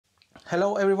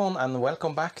Hello everyone and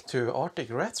welcome back to Arctic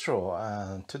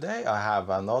Retro. Today I have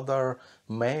another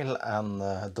mail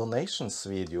and donations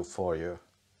video for you.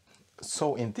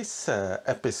 So in this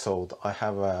episode I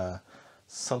have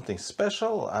something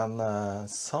special and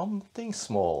something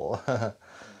small.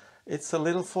 It's a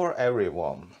little for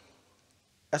everyone.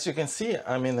 As you can see,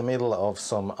 I'm in the middle of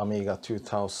some Amiga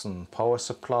 2000 power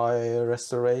supply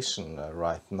restoration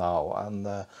right now, and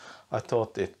I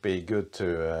thought it'd be good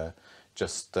to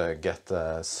just get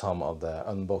some of the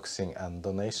unboxing and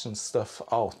donation stuff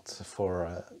out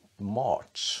for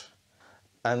March.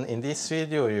 And in this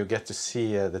video you get to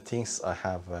see the things I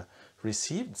have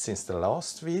received since the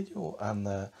last video,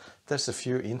 and there's a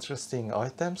few interesting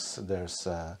items. There's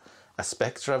a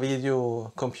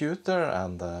Spectravideo computer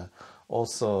and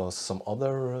also some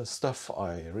other stuff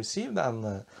I received,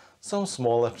 and some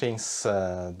smaller things,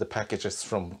 the packages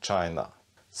from China.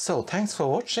 So thanks for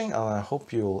watching, and I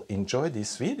hope you'll enjoy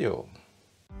this video.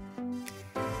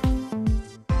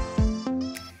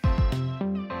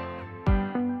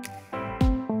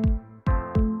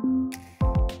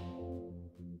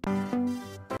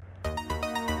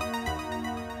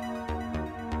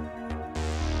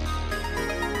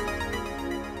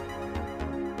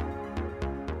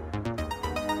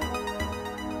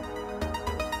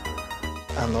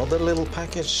 Another little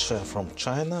package from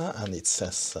China, and it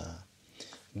says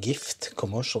gift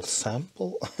commercial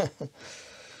sample.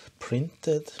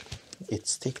 Printed.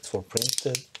 It's ticked for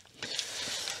printed.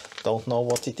 Don't know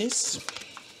what it is.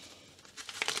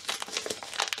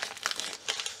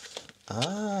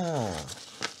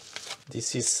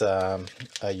 This is a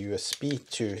USB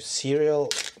to serial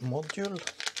module.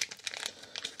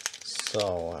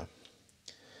 So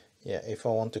yeah, if I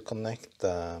want to connect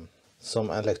some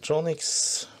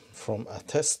electronics from a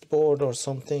test board or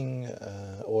something,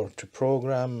 or to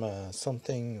program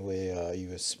something with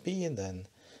USB, then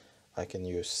I can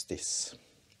use this.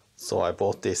 So I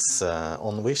bought this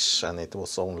on Wish, and it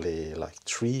was only like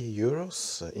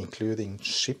 €3, including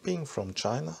shipping from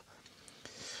China.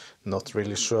 Not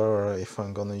really sure if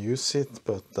I'm gonna use it,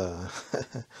 but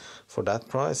for that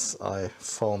price I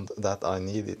found that I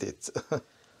needed it.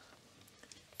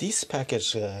 This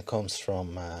package comes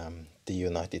from the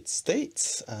United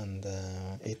States, and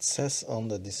it says on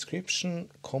the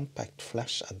description compact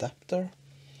flash adapter,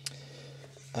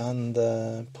 and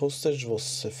postage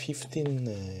was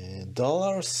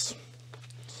 $15.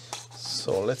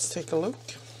 So let's take a look.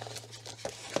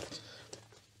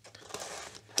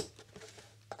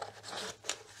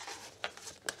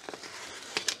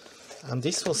 And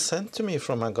this was sent to me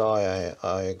from a guy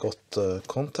I got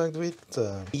contact with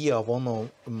via one of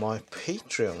my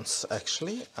Patreons,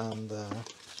 actually. And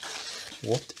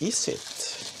what is it?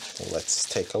 Let's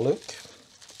take a look.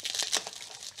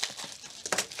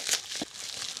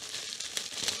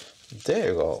 There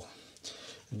you go.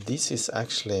 This is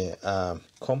actually a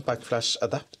compact flash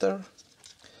adapter,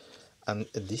 and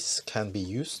this can be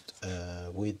used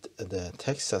with the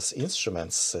Texas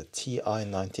Instruments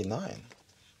TI-99.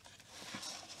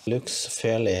 Looks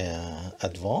fairly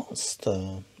advanced,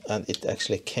 and it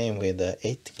actually came with a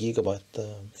 8GB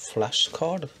flash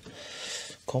card,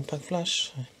 compact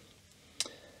flash.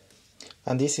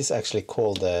 And this is actually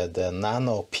called the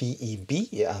Nano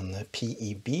PEB, and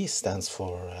PEB stands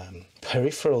for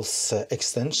Peripherals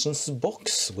Extensions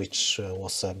Box, which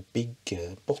was a big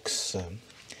box,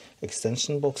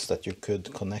 extension box that you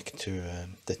could connect to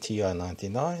the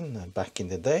TI-99 back in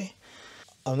the day.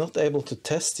 I'm not able to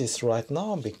test this right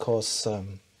now because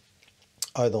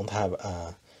I don't have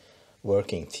a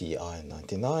working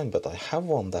TI-99, but I have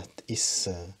one that is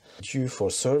due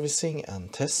for servicing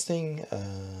and testing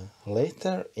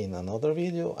later in another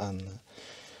video, and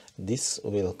this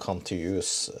will come to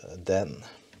use then.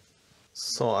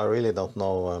 So I really don't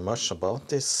know much about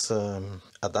this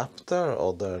adapter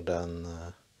other than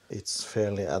it's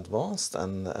fairly advanced,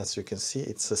 and as you can see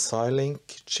it's a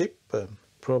Xilinx chip.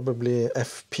 Probably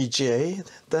FPGA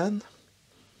then,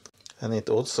 and it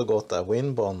also got a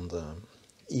WinBond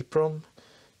EEPROM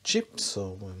chip,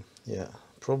 so yeah,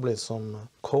 probably some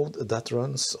code that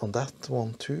runs on that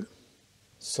one too.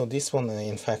 So this one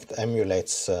in fact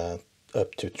emulates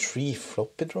up to 3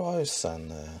 floppy drives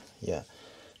and yeah,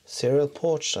 serial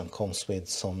ports, and comes with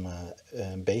some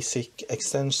basic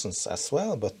extensions as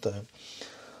well, but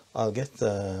I'll get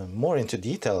more into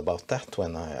detail about that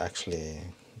when I actually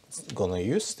gonna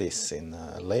use this in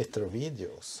later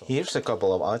videos. So here's a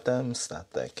couple of items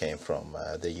that came from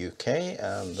the UK,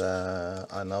 and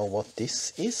I know what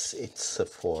this is. It's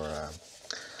for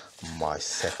my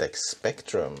ZX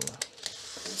Spectrum.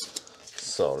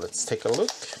 So let's take a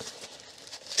look.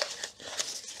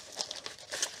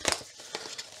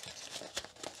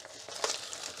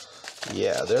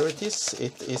 Yeah, there it is.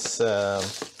 It is a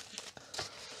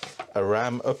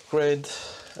RAM upgrade.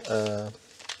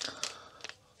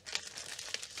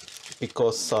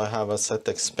 Because I have a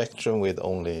ZX Spectrum with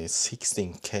only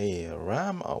 16K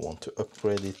RAM, I want to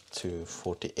upgrade it to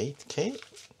 48K.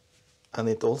 And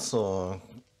it also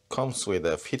comes with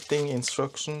a fitting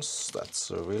instructions.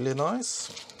 That's really nice.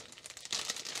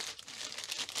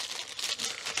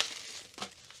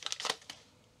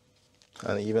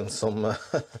 And even some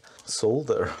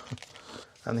solder.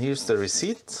 And here's the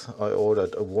receipt. I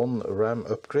ordered one RAM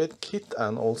upgrade kit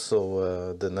and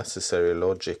also the necessary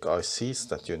logic ICs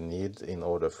that you need in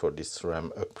order for this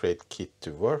RAM upgrade kit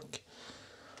to work.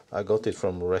 I got it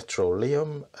from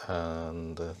Retroleum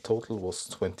and the total was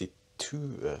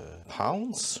 22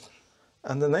 pounds.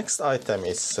 And the next item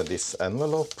is this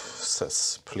envelope.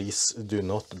 Says please do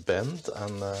not bend,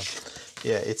 and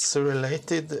yeah, it's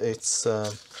related. It's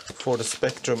for the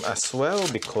Spectrum as well,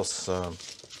 because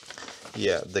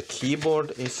yeah, the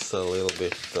keyboard is a little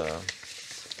bit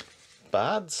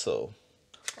bad, so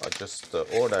I just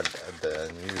ordered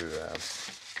the new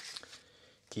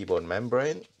keyboard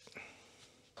membrane.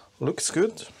 Looks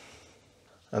good.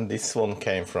 And this one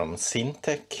came from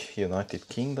Syntec, United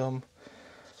Kingdom.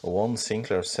 One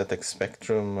Sinclair ZX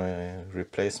Spectrum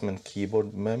replacement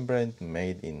keyboard membrane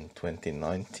made in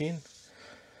 2019.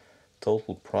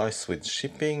 Total price with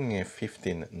shipping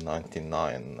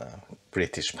 £15.99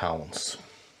 British pounds.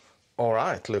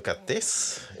 Alright, look at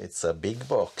this. It's a big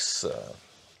box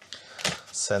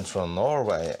sent from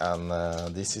Norway, and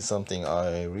this is something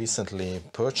I recently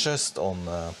purchased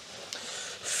on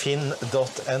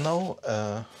finn.no,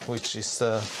 which is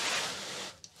the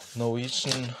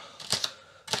Norwegian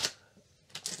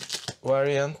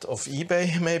variant of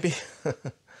eBay, maybe.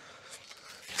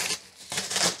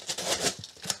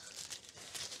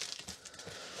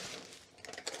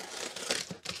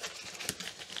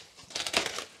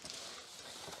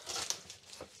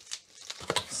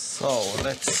 So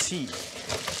let's see.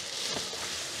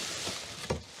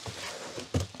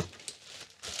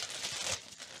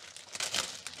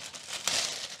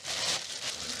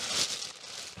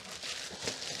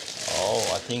 Oh,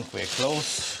 I think we're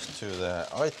close to the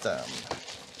item.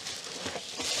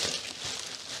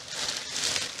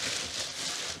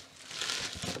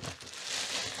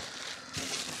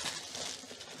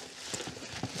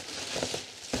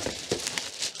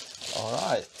 All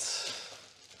right.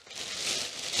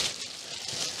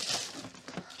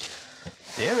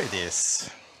 There it is.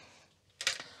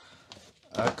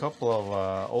 A couple of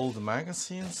old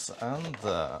magazines and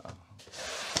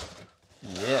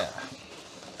yeah,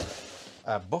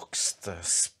 a boxed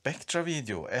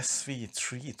Spectravideo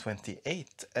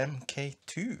SV328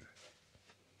 MK2.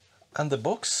 And the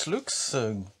box looks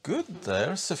good.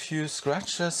 There's a few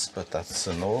scratches, but that's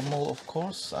normal, of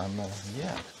course. And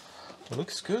yeah,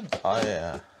 looks good.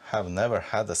 I have never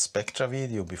had a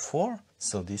Spectravideo before,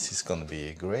 so this is gonna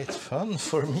be great fun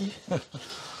for me.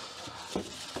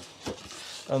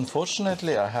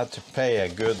 Unfortunately, I had to pay a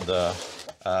good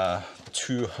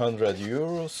 200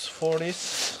 euros for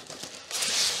this,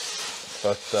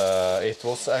 but it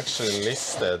was actually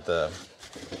listed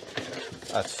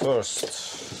at first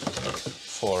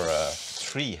for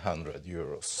 300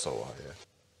 euros,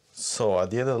 so I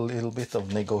did a little bit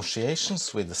of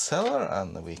negotiations with the seller,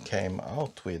 and we came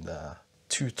out with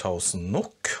 2000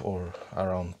 NOK, or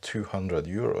around 200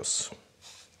 euros.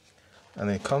 And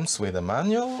it comes with a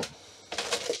manual.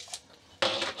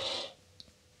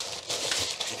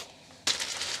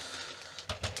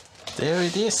 There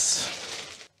it is.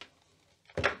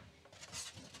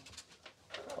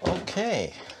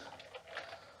 Okay,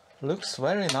 looks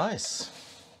very nice.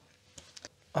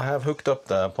 I have hooked up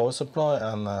the power supply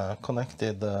and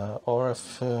connected the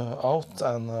RF out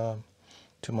and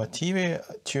to my TV,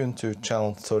 tuned to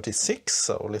channel 36,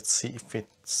 so let's see if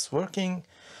it's working.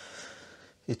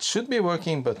 It should be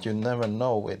working, but you never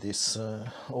know with these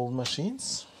old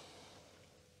machines.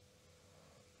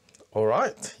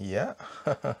 Alright, yeah.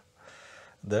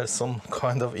 There's some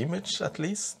kind of image at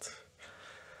least.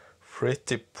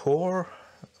 Pretty poor.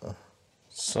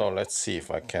 So let's see if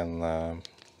I can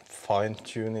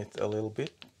fine-tune it a little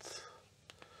bit.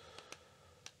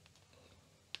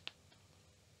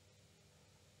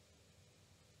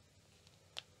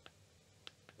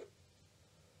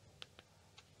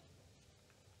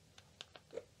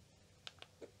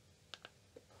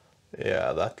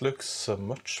 Yeah, that looks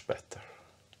much better.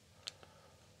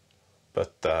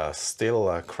 But still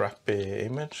a crappy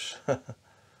image.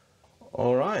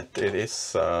 Alright, it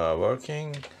is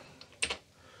working.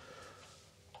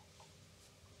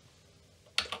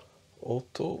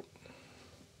 Auto.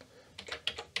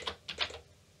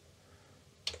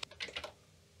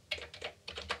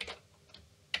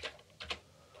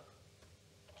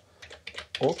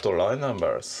 Auto line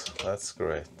numbers, that's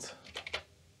great.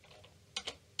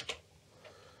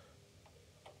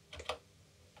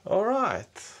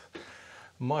 Alright,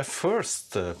 my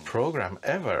first program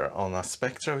ever on a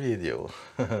Spectravideo.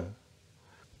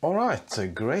 Alright, a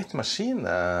great machine.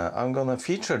 I'm gonna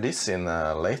feature this in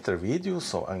a later video,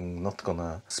 so I'm not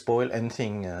gonna spoil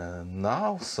anything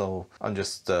now. So I'm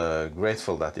just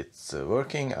grateful that it's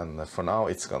working, and for now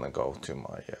it's gonna go to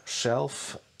my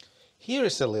shelf. Here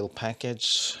is a little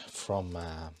package from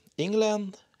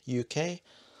England, UK,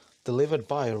 delivered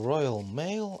by Royal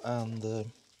Mail,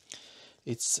 and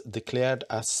it's declared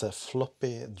as a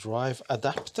floppy drive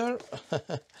adapter.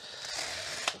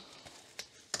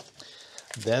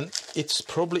 Then it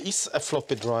probably is a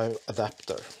floppy drive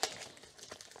adapter.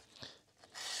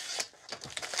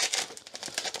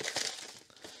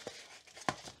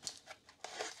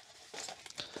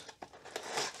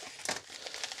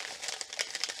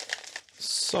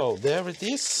 So there it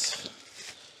is.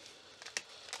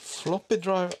 Floppy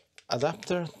drive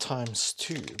adapter times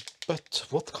 2. But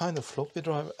what kind of floppy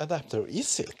drive adapter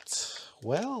is it?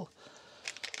 Well,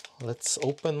 let's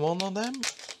open one of them.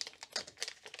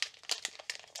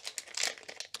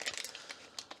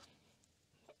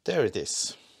 There it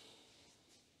is.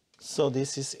 So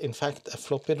this is in fact a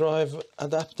floppy drive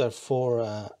adapter for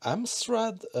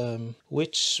Amstrad,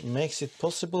 which makes it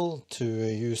possible to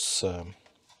use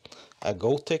a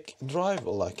GoTech drive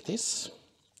like this.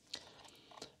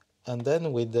 And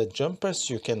then with the jumpers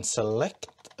you can select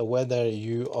whether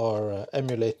you are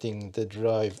emulating the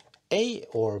drive A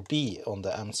or B on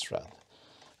the Amstrad.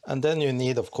 And then you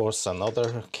need of course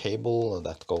another cable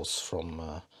that goes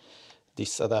from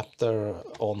this adapter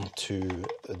onto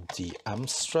the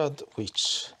Amstrad,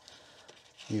 which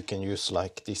you can use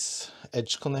like this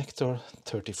edge connector,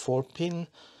 34-pin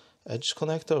edge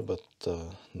connector, but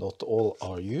not all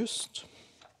are used.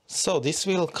 So this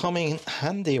will come in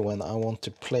handy when I want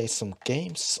to play some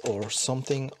games or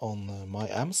something on my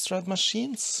Amstrad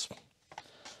machines.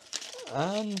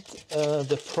 And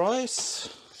the price,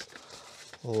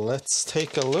 let's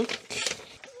take a look.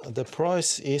 The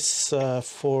price is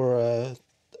for a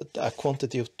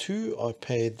quantity of 2, I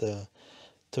paid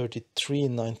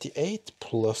 $33.98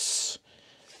 plus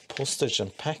postage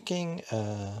and packing,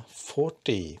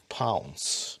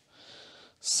 £40.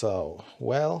 So,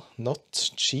 well, not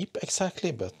cheap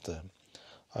exactly, but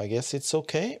I guess it's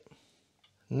okay.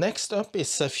 Next up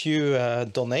is a few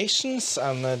donations,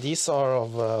 and these are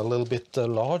of a little bit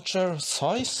larger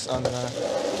size, and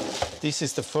this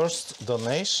is the first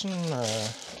donation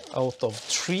out of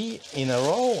 3 in a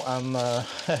row, and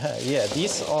yeah,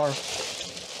 these are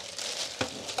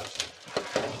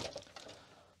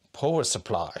power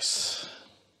supplies.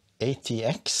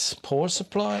 ATX power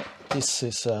supply. This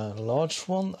is a large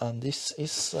one, and this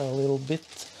is a little bit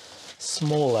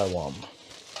smaller one.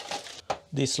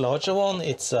 This larger one,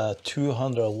 it's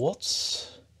 200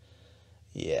 watts.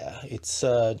 Yeah, it's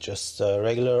just a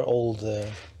regular old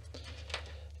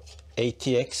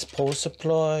ATX power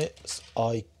supply.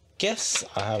 I guess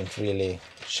I haven't really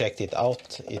checked it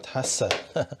out. It has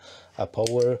a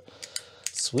power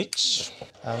switch,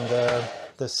 and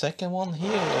the second one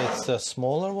here, it's a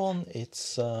smaller one.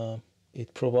 It's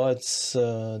it provides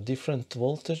different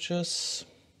voltages,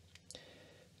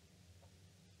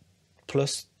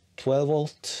 plus 12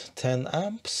 volt 10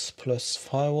 amps, plus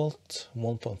 5 volt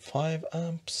 1.5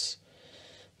 amps,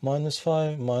 minus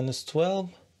 5, minus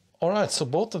 12. Alright, so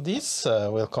both of these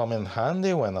will come in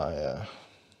handy when I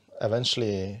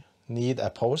eventually need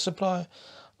a power supply.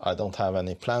 I don't have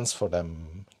any plans for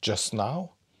them just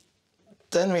now.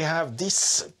 Then we have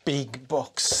this big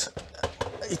box.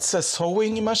 It's a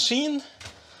sewing machine.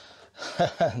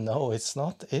 No, it's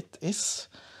not. It is,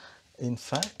 in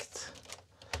fact,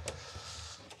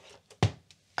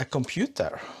 a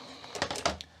computer.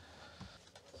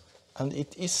 And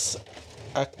it is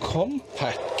a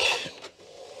Compaq.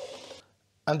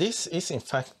 And this is in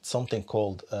fact something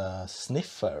called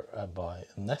Sniffer by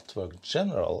Network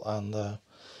General, and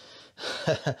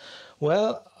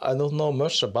well, I don't know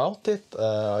much about it.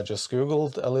 I just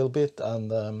googled a little bit,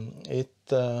 and it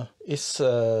is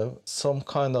some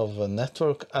kind of a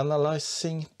network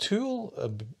analyzing tool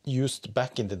used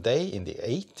back in the day in the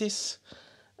 80s,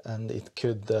 and it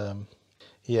could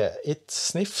yeah, it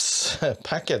sniffs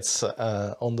packets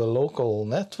on the local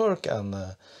network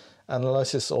and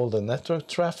analyzes all the network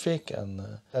traffic,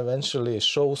 and eventually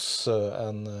shows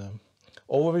an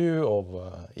overview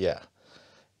of yeah,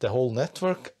 the whole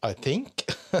network, I think.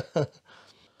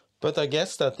 But I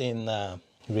guess that in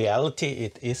reality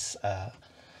it is a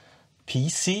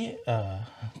PC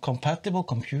compatible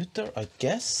computer, I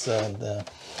guess, and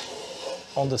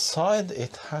on the side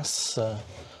it has a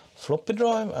floppy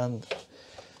drive and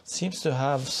seems to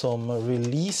have some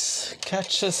release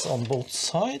catches on both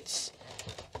sides.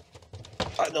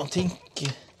 I don't think,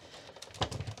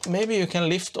 maybe you can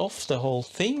lift off the whole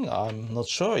thing. I'm not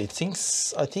sure. I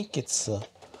think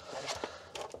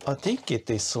it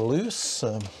is loose.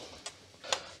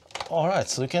 All right,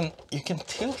 so you can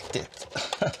tilt it.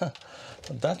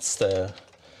 That's the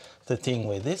thing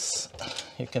with this.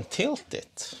 You can tilt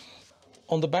it.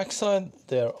 On the back side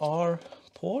there are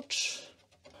ports,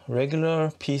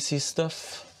 regular PC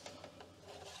stuff.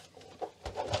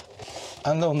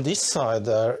 And on this side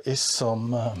there is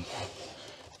some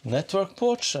network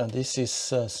ports, and this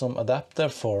is some adapter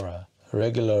for a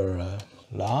regular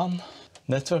LAN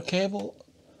network cable.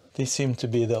 These seem to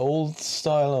be the old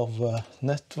style of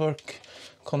network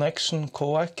connection,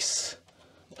 coax.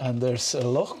 And there's a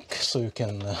lock, so you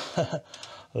can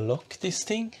lock this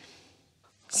thing.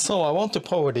 So I want to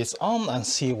power this on and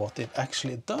see what it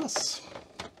actually does.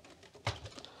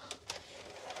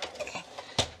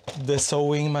 The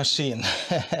sewing machine.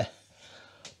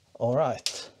 All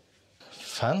right.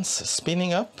 Fans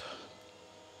spinning up.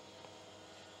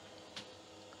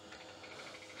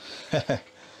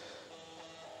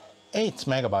 8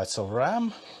 megabytes of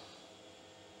RAM.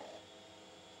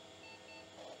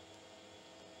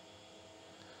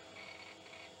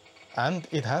 And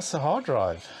it has a hard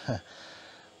drive.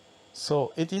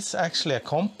 So it is actually a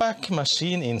Compaq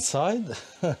machine inside.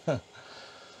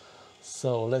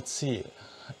 So let's see.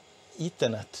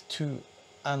 Ethernet to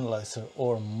analyzer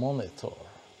or monitor.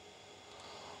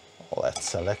 Let's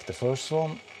select the first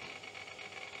one.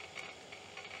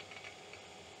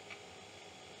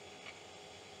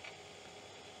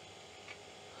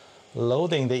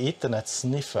 Loading the Ethernet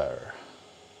sniffer.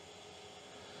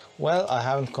 Well, I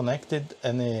haven't connected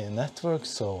any network,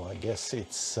 so I guess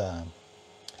it's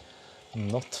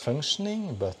not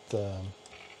functioning, but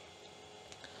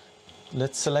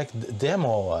let's select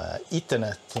demo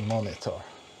Ethernet monitor.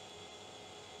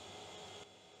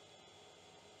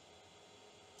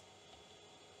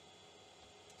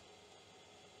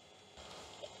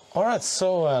 Alright,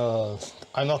 so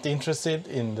I'm not interested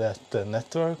in that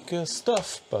network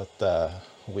stuff, but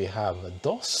we have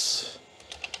DOS.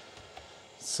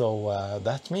 So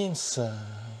that means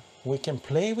we can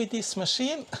play with this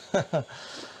machine.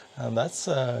 And that's,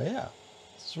 yeah,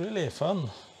 it's really fun.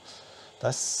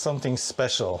 That's something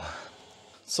special.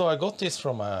 So I got this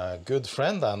from a good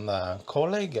friend and a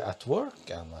colleague at work,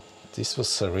 and this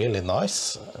was really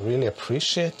nice, really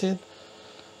appreciated.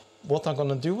 What I'm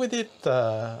gonna do with it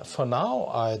for now,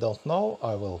 I don't know.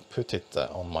 I will put it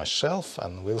on my shelf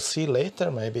and we'll see later.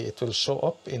 Maybe it will show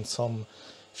up in some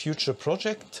future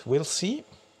project, we'll see.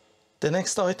 The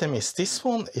next item is this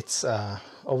one. It's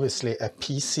obviously a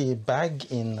PC bag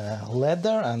in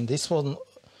leather, and this one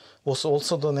was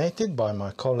also donated by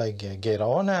my colleague Geir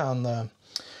Arne, and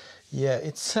yeah,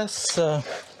 it says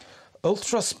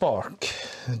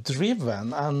Ultrasparc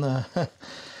driven, and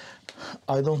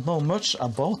I don't know much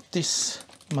about this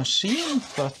machine,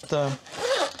 but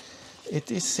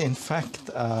it is in fact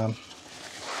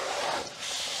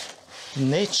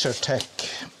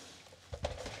Naturetech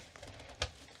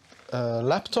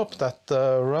laptop that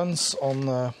runs on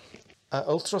a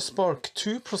Ultrasparc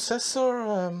 2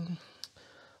 processor,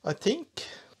 I think.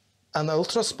 An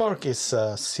Ultrasparc is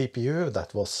a CPU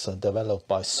that was developed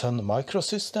by Sun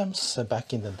Microsystems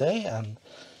back in the day, and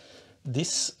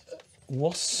this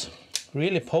was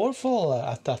really powerful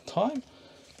at that time.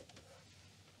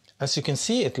 As you can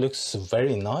see, it looks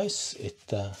very nice.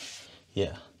 It,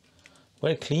 yeah,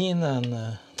 very clean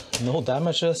and no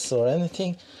damages or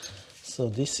anything. So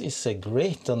this is a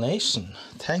great donation.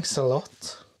 Thanks a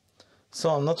lot.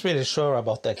 So I'm not really sure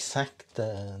about the exact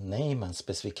name and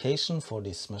specification for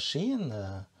this machine,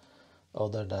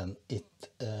 other than it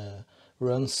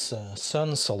runs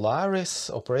Sun Solaris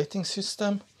operating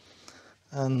system.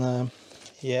 And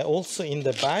yeah, also in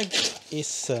the bag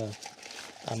is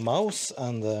a mouse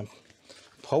and a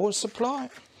power supply.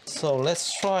 So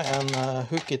let's try and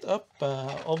hook it up.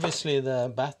 Obviously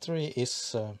the battery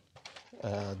is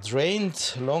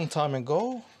drained a long time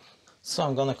ago. So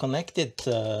I'm gonna connect it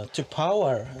to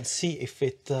power and see if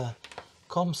it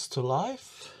comes to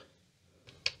life.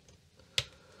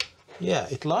 Yeah,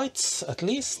 it lights at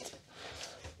least.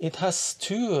 It has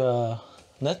two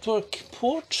network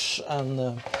ports,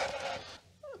 and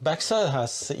backside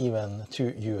has even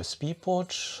two USB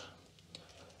ports.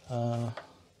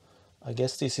 I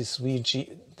guess this is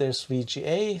there's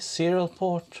VGA serial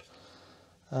port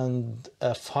and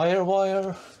a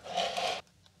firewire.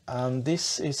 And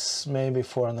this is maybe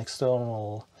for an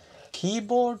external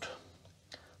keyboard.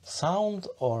 sound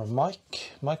or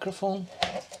microphone.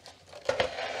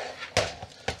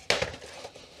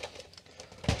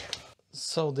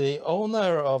 So the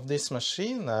owner of this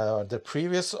machine, the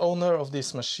previous owner of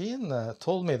this machine,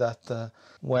 told me that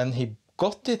when he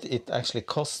got it, it actually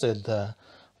costed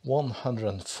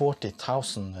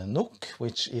 140,000 NOK,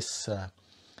 which is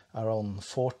around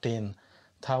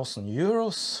 14,000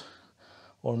 euros,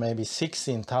 or maybe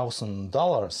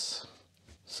 $16,000.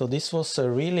 So this was a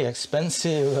really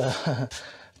expensive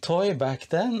toy back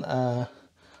then.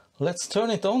 Let's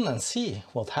turn it on and see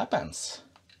what happens.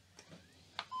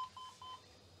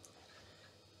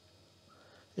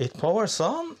 It powers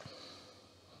on.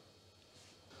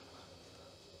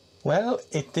 Well,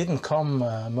 it didn't come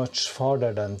much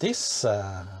farther than this.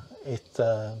 It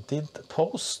did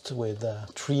post with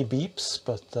 3 beeps,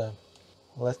 but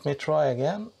let me try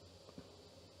again.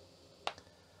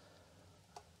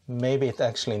 Maybe it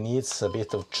actually needs a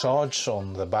bit of charge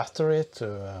on the battery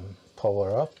to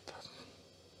power up.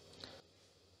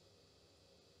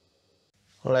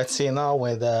 Let's see now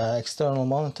with the external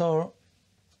monitor.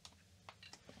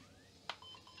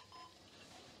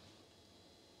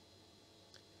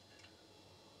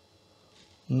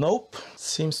 Nope,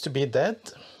 seems to be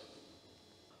dead.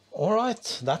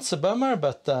 Alright, that's a bummer,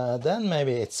 but then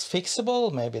maybe it's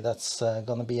fixable. Maybe that's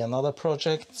gonna be another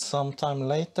project sometime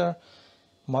later.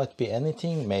 Might be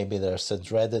anything. Maybe there's a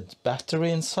dreaded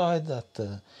battery inside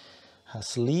that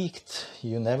has leaked.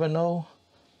 You never know.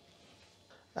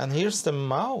 And here's the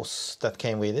mouse that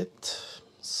came with it.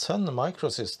 Sun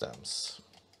Microsystems.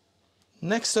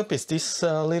 Next up is this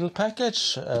little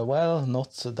package. Well,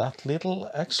 not that little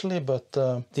actually, but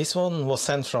this one was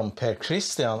sent from Per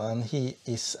Christian, and he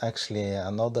is actually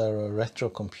another retro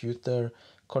computer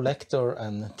collector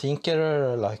and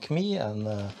tinkerer like me.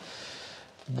 And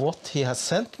what he has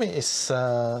sent me is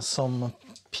some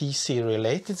PC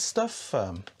related stuff.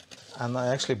 And I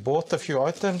actually bought a few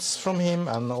items from him,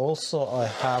 and also I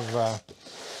have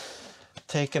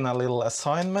taken a little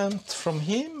assignment from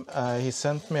him. He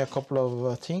sent me a couple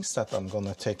of things that I'm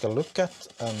gonna take a look at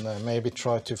and maybe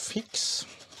try to fix.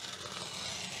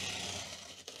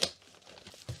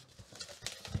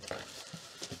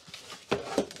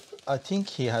 I think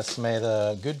he has made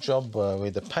a good job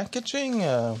with the packaging.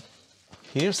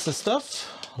 Here's the stuff.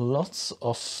 Lots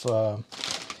of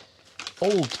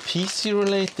old PC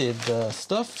related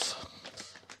stuff.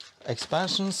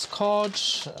 Expansions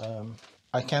cards.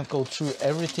 I can't go through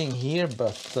everything here,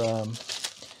 but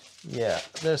yeah,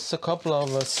 there's a couple of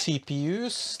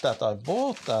CPUs that I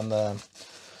bought, and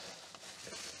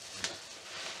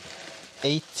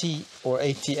 80 or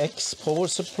 80X power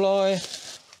supply,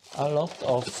 a lot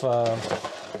of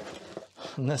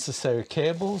necessary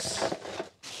cables,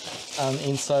 and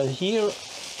inside here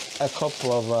a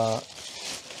couple of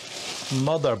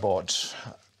motherboards.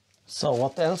 So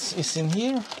what else is in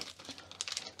here?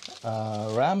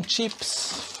 RAM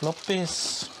chips,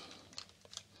 floppies.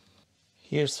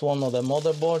 Here's one of the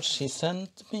motherboards he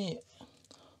sent me,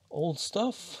 old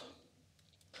stuff.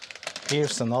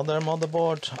 Here's another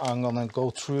motherboard. I'm gonna go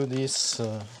through this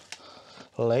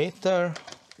later,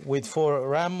 with 4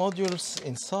 RAM modules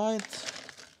inside.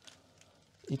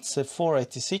 It's a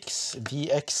 486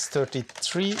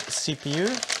 DX33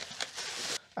 CPU.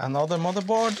 Another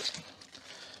motherboard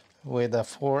with a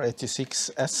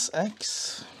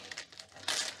 486SX.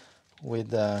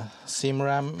 With SIM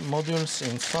RAM modules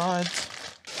inside.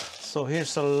 So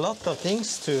here's a lot of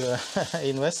things to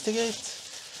investigate.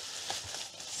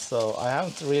 So I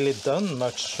haven't really done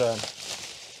much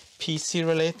PC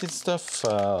related stuff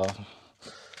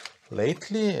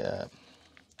lately,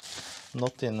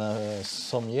 not in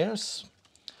some years.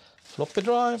 Floppy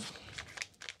drive.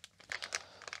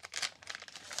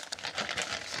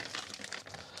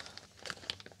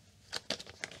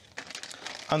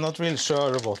 I'm not really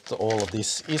sure what all of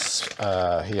this is.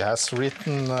 He has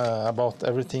written about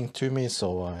everything to me,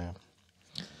 so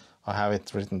I have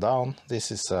it written down.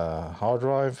 This is a hard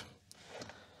drive,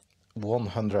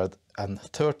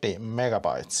 130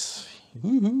 megabytes.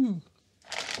 Woohoo!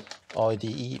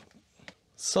 IDE.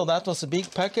 So that was a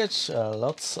big package,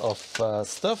 lots of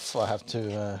stuff. I have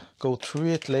to go through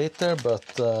it later, but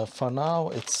for now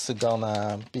it's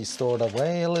gonna be stored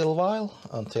away a little while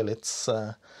until it's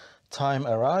time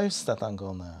arrives that I'm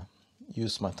gonna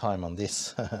use my time on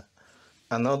this.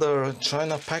 Another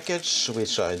China package,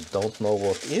 which I don't know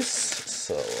what is,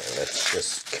 so let's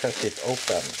just cut it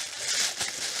open.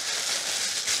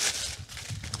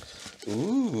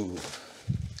 Ooh,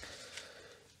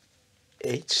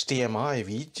 HDMI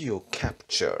video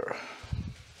capture.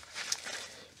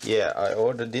 Yeah, I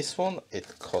ordered this one.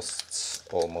 It costs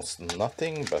almost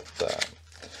nothing, but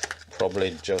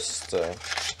probably just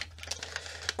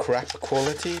crap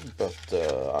quality, but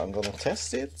I'm gonna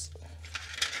test it.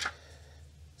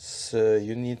 So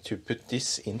you need to put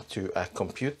this into a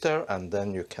computer and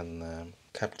then you can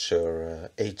capture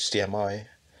HDMI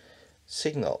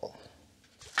signal.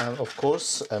 And of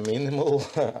course a minimal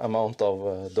amount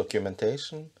of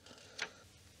documentation.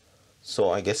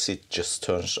 So I guess it just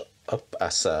turns up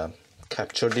as a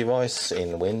capture device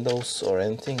in Windows or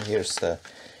anything. Here's the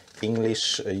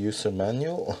English user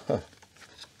manual.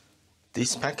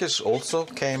 This package also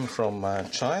came from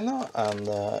China, and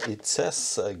it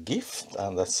says gift,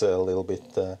 and that's a little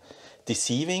bit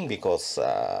deceiving because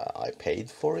I paid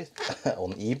for it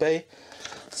on eBay.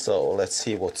 So let's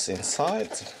see what's inside.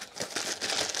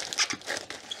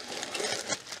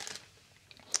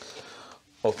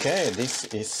 Okay, this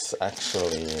is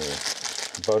actually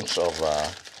a bunch of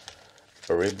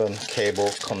ribbon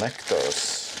cable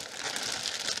connectors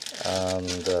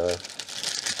and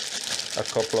a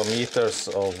couple of meters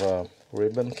of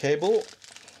ribbon cable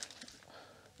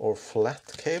or flat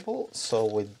cable. So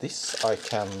with this I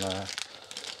can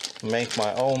make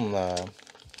my own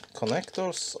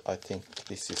connectors. I think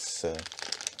this is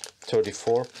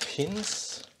 34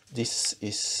 pins. This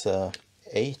is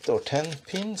 8 or 10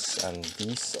 pins, and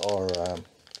these are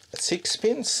 6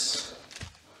 pins.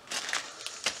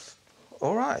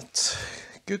 Alright,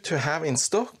 good to have in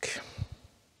stock.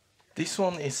 This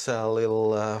one is a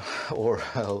little a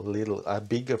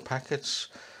bigger package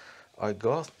I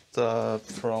got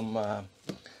from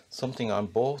something I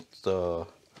bought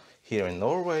here in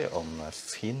Norway on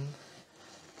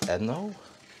Finn.no.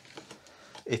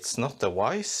 It's not a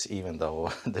Wise, even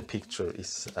though the picture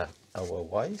is our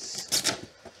Wise.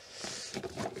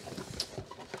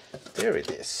 There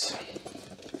it is.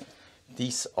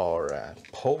 These are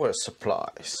power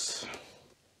supplies,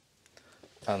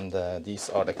 and these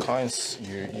are the kinds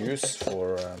you use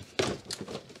for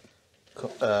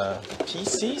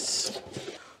PCs.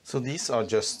 So these are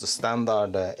just the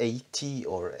standard AT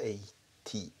or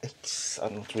ATX,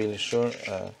 I'm not really sure.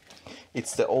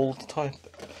 It's the old type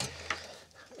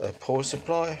power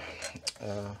supply,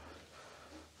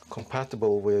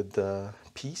 compatible with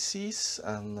PCs,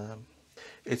 and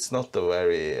it's not the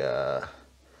very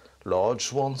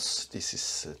large ones. This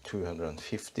is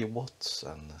 250 watts,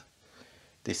 and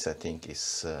this I think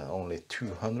is only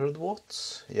 200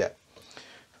 watts. Yeah,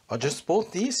 I just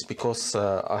bought these because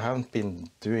I haven't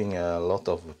been doing a lot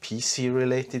of PC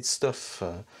related stuff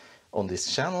on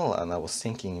this channel, and I was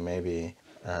thinking maybe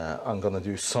I'm gonna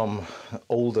do some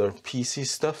older PC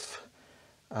stuff,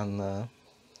 and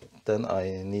then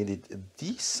I needed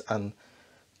these, and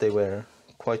they were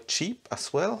quite cheap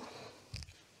as well.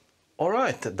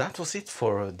 Alright, that was it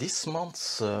for this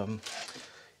month's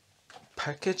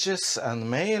packages and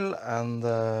mail and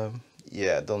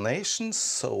yeah, donations.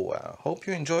 So hope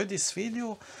you enjoyed this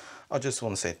video. I just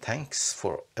want to say thanks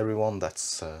for everyone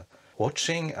that's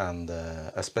watching, and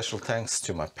a special thanks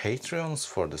to my Patreons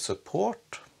for the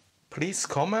support. Please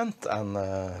comment and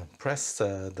press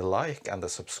the like and the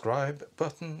subscribe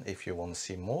button if you want to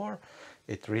see more.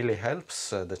 It really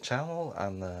helps the channel,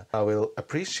 and I will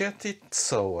appreciate it.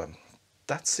 So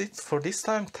that's it for this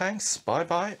time. Thanks. Bye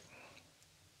bye.